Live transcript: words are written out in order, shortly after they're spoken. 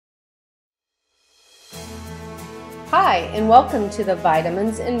Hi, and welcome to the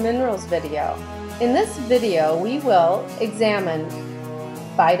Vitamins and Minerals video. In this video, we will examine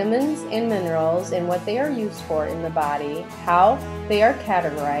vitamins and minerals and what they are used for in the body, how they are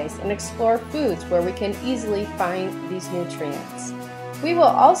categorized, and explore foods where we can easily find these nutrients. We will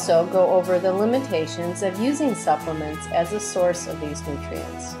also go over the limitations of using supplements as a source of these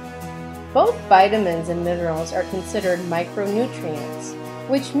nutrients. Both vitamins and minerals are considered micronutrients,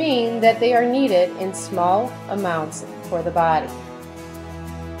 which mean that they are needed in small amounts for the body.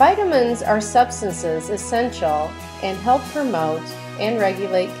 Vitamins are substances essential and help promote and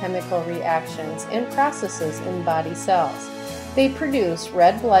regulate chemical reactions and processes in body cells. They produce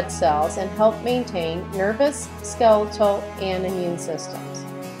red blood cells and help maintain nervous, skeletal, and immune systems.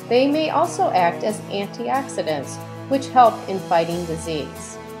 They may also act as antioxidants, which help in fighting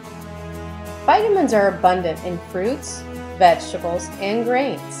disease. Vitamins are abundant in fruits, vegetables, and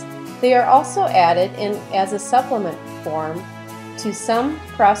grains. They are also added in as a supplement form to some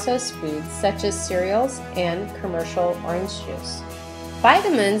processed foods such as cereals and commercial orange juice.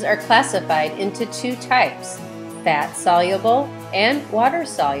 Vitamins are classified into two types, fat-soluble and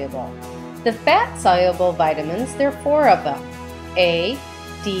water-soluble. The fat-soluble vitamins, there are 4 of them, A,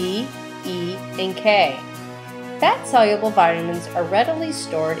 D, E, and K. Fat-soluble vitamins are readily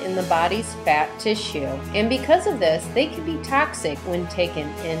stored in the body's fat tissue, and because of this, they can be toxic when taken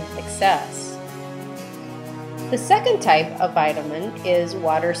in excess. The second type of vitamin is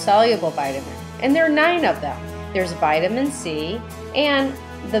water-soluble vitamin, and there are 9 of them. There's vitamin C and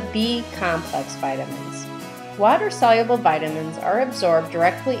the B complex vitamins. Water-soluble vitamins are absorbed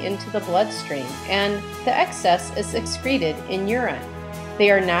directly into the bloodstream, and the excess is excreted in urine. They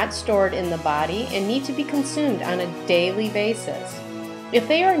are not stored in the body and need to be consumed on a daily basis. If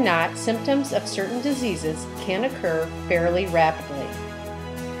they are not, symptoms of certain diseases can occur fairly rapidly.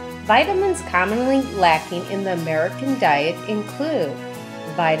 Vitamins commonly lacking in the American diet include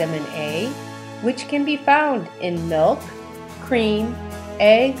vitamin A, which can be found in milk, cream,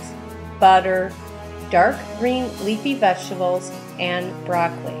 eggs, butter, dark green leafy vegetables, and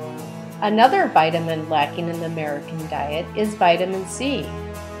broccoli. Another vitamin lacking in the American diet is vitamin C.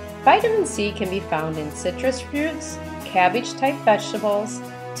 Vitamin C can be found in citrus fruits, cabbage-type vegetables,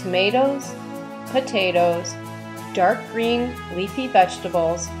 tomatoes, potatoes, dark green leafy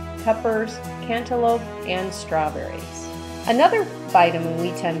vegetables, peppers, cantaloupe, and strawberries. Another vitamin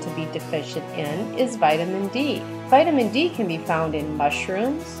we tend to be deficient in is vitamin D. Vitamin D can be found in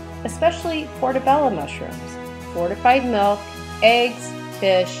mushrooms, especially portobello mushrooms, fortified milk, eggs,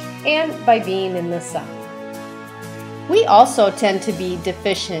 fish, and by being in the sun. We also tend to be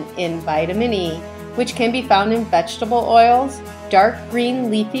deficient in vitamin E, which can be found in vegetable oils, dark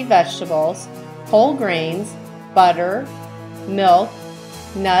green leafy vegetables, whole grains, butter, milk,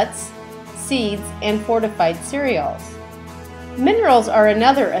 nuts, seeds, and fortified cereals. Minerals are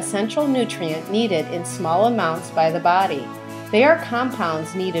another essential nutrient needed in small amounts by the body. They are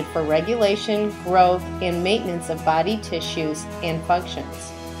compounds needed for regulation, growth, and maintenance of body tissues and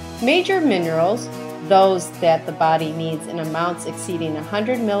functions. Major minerals, those that the body needs in amounts exceeding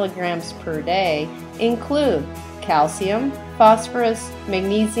 100 milligrams per day, include calcium, phosphorus,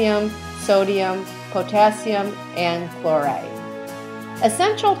 magnesium, sodium, potassium, and chloride.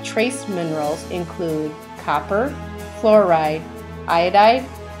 Essential trace minerals include copper, fluoride, iodide,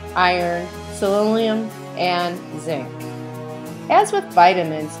 iron, selenium, and zinc. As with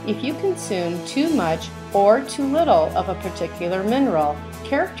vitamins, if you consume too much or too little of a particular mineral,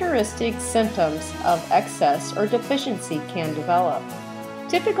 characteristic symptoms of excess or deficiency can develop.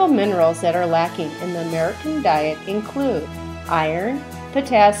 Typical minerals that are lacking in the American diet include iron,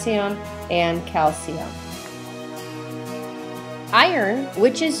 potassium, and calcium. Iron,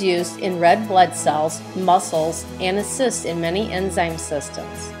 which is used in red blood cells, muscles, and assists in many enzyme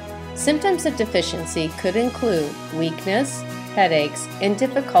systems. Symptoms of deficiency could include weakness, headaches, and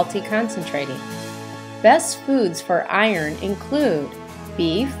difficulty concentrating. Best foods for iron include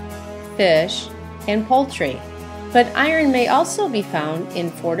beef, fish, and poultry, but iron may also be found in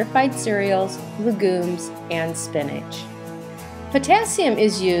fortified cereals, legumes, and spinach. Potassium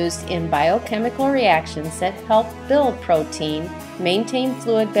is used in biochemical reactions that help build protein, maintain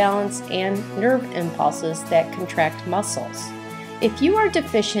fluid balance, and nerve impulses that contract muscles. If you are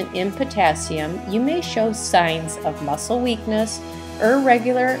deficient in potassium, you may show signs of muscle weakness,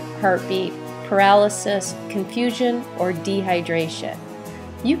 irregular heartbeat, paralysis, confusion, or dehydration.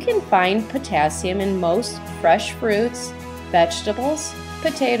 You can find potassium in most fresh fruits, vegetables,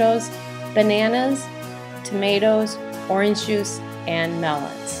 potatoes, bananas, tomatoes, orange juice, and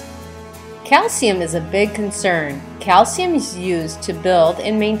melons. Calcium is a big concern. Calcium is used to build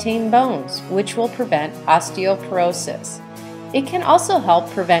and maintain bones, which will prevent osteoporosis. It can also help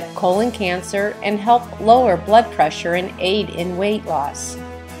prevent colon cancer and help lower blood pressure and aid in weight loss.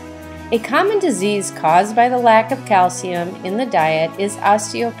 A common disease caused by the lack of calcium in the diet is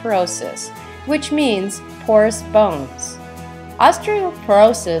osteoporosis, which means porous bones.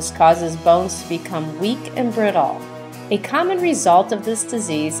 Osteoporosis causes bones to become weak and brittle. A common result of this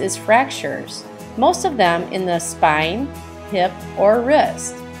disease is fractures, most of them in the spine, hip, or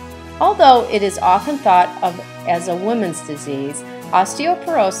wrist. Although it is often thought of as a woman's disease,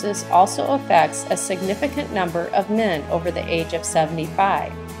 osteoporosis also affects a significant number of men over the age of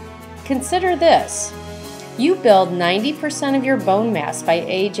 75. Consider this: you build 90% of your bone mass by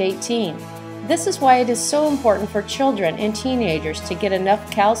age 18. This is why it is so important for children and teenagers to get enough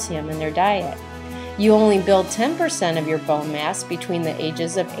calcium in their diet. You only build 10% of your bone mass between the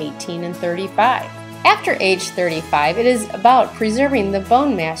ages of 18 and 35. After age 35, it is about preserving the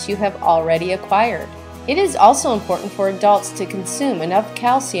bone mass you have already acquired. It is also important for adults to consume enough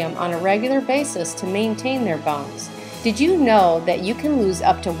calcium on a regular basis to maintain their bones. Did you know that you can lose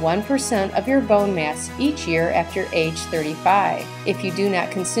up to 1% of your bone mass each year after age 35 if you do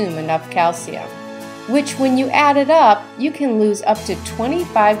not consume enough calcium? Which, when you add it up, you can lose up to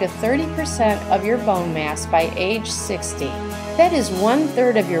 25 to 30% of your bone mass by age 60. That is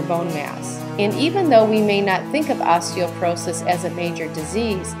 1/3 of your bone mass. And even though we may not think of osteoporosis as a major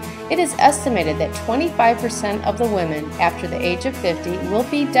disease, it is estimated that 25% of the women after the age of 50 will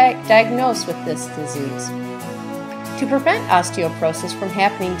be diagnosed with this disease. To prevent osteoporosis from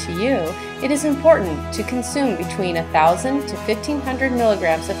happening to you, it is important to consume between 1,000 to 1,500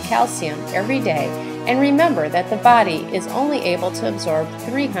 milligrams of calcium every day, and remember that the body is only able to absorb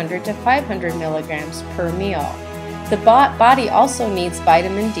 300 to 500 milligrams per meal. The body also needs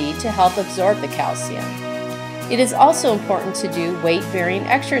vitamin D to help absorb the calcium. It is also important to do weight-bearing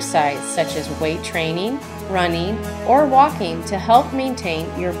exercise such as weight training, running, or walking to help maintain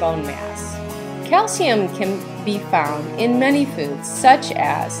your bone mass. Calcium can be found in many foods such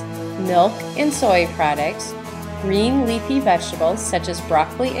as milk and soy products, green leafy vegetables such as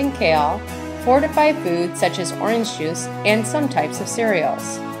broccoli and kale, fortified foods such as orange juice, and some types of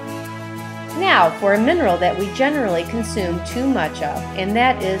cereals. Now for a mineral that we generally consume too much of, and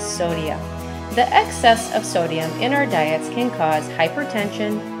that is sodium. The excess of sodium in our diets can cause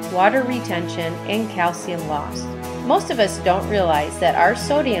hypertension, water retention, and calcium loss. Most of us don't realize that our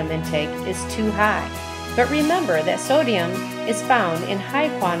sodium intake is too high. But remember that sodium is found in high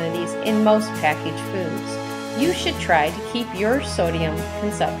quantities in most packaged foods. You should try to keep your sodium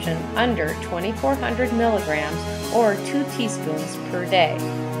consumption under 2,400 milligrams or 2 teaspoons per day.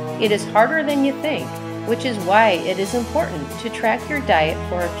 It is harder than you think, which is why it is important to track your diet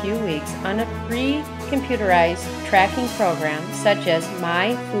for a few weeks on a free computerized tracking program such as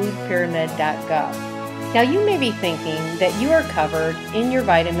myfoodpyramid.gov. Now you may be thinking that you are covered in your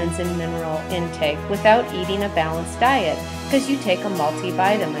vitamins and mineral intake without eating a balanced diet because you take a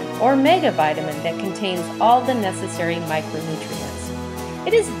multivitamin or megavitamin that contains all the necessary micronutrients.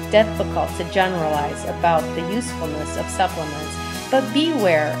 It is difficult to generalize about the usefulness of supplements, but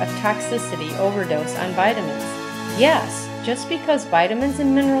beware of toxicity overdose on vitamins. Yes, just because vitamins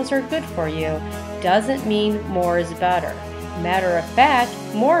and minerals are good for you doesn't mean more is better. Matter of fact,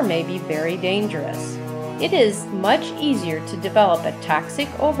 more may be very dangerous. It is much easier to develop a toxic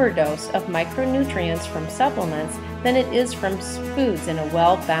overdose of micronutrients from supplements than it is from foods in a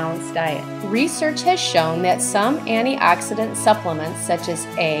well-balanced diet. Research has shown that some antioxidant supplements such as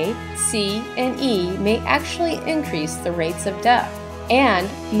A, C, and E may actually increase the rates of death. And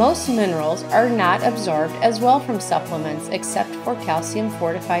most minerals are not absorbed as well from supplements except for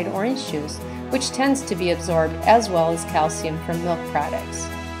calcium-fortified orange juice, which tends to be absorbed as well as calcium from milk products.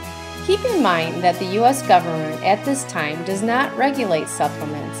 Keep in mind that the U.S. government at this time does not regulate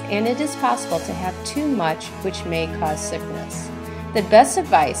supplements, and it is possible to have too much, which may cause sickness. The best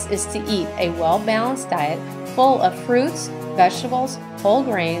advice is to eat a well-balanced diet full of fruits, vegetables, whole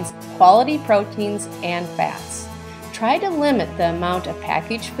grains, quality proteins, and fats. Try to limit the amount of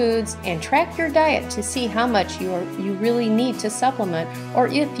packaged foods and track your diet to see how much you really need to supplement, or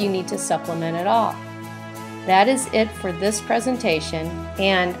if you need to supplement at all. That is it for this presentation,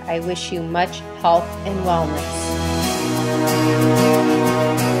 and I wish you much health and wellness.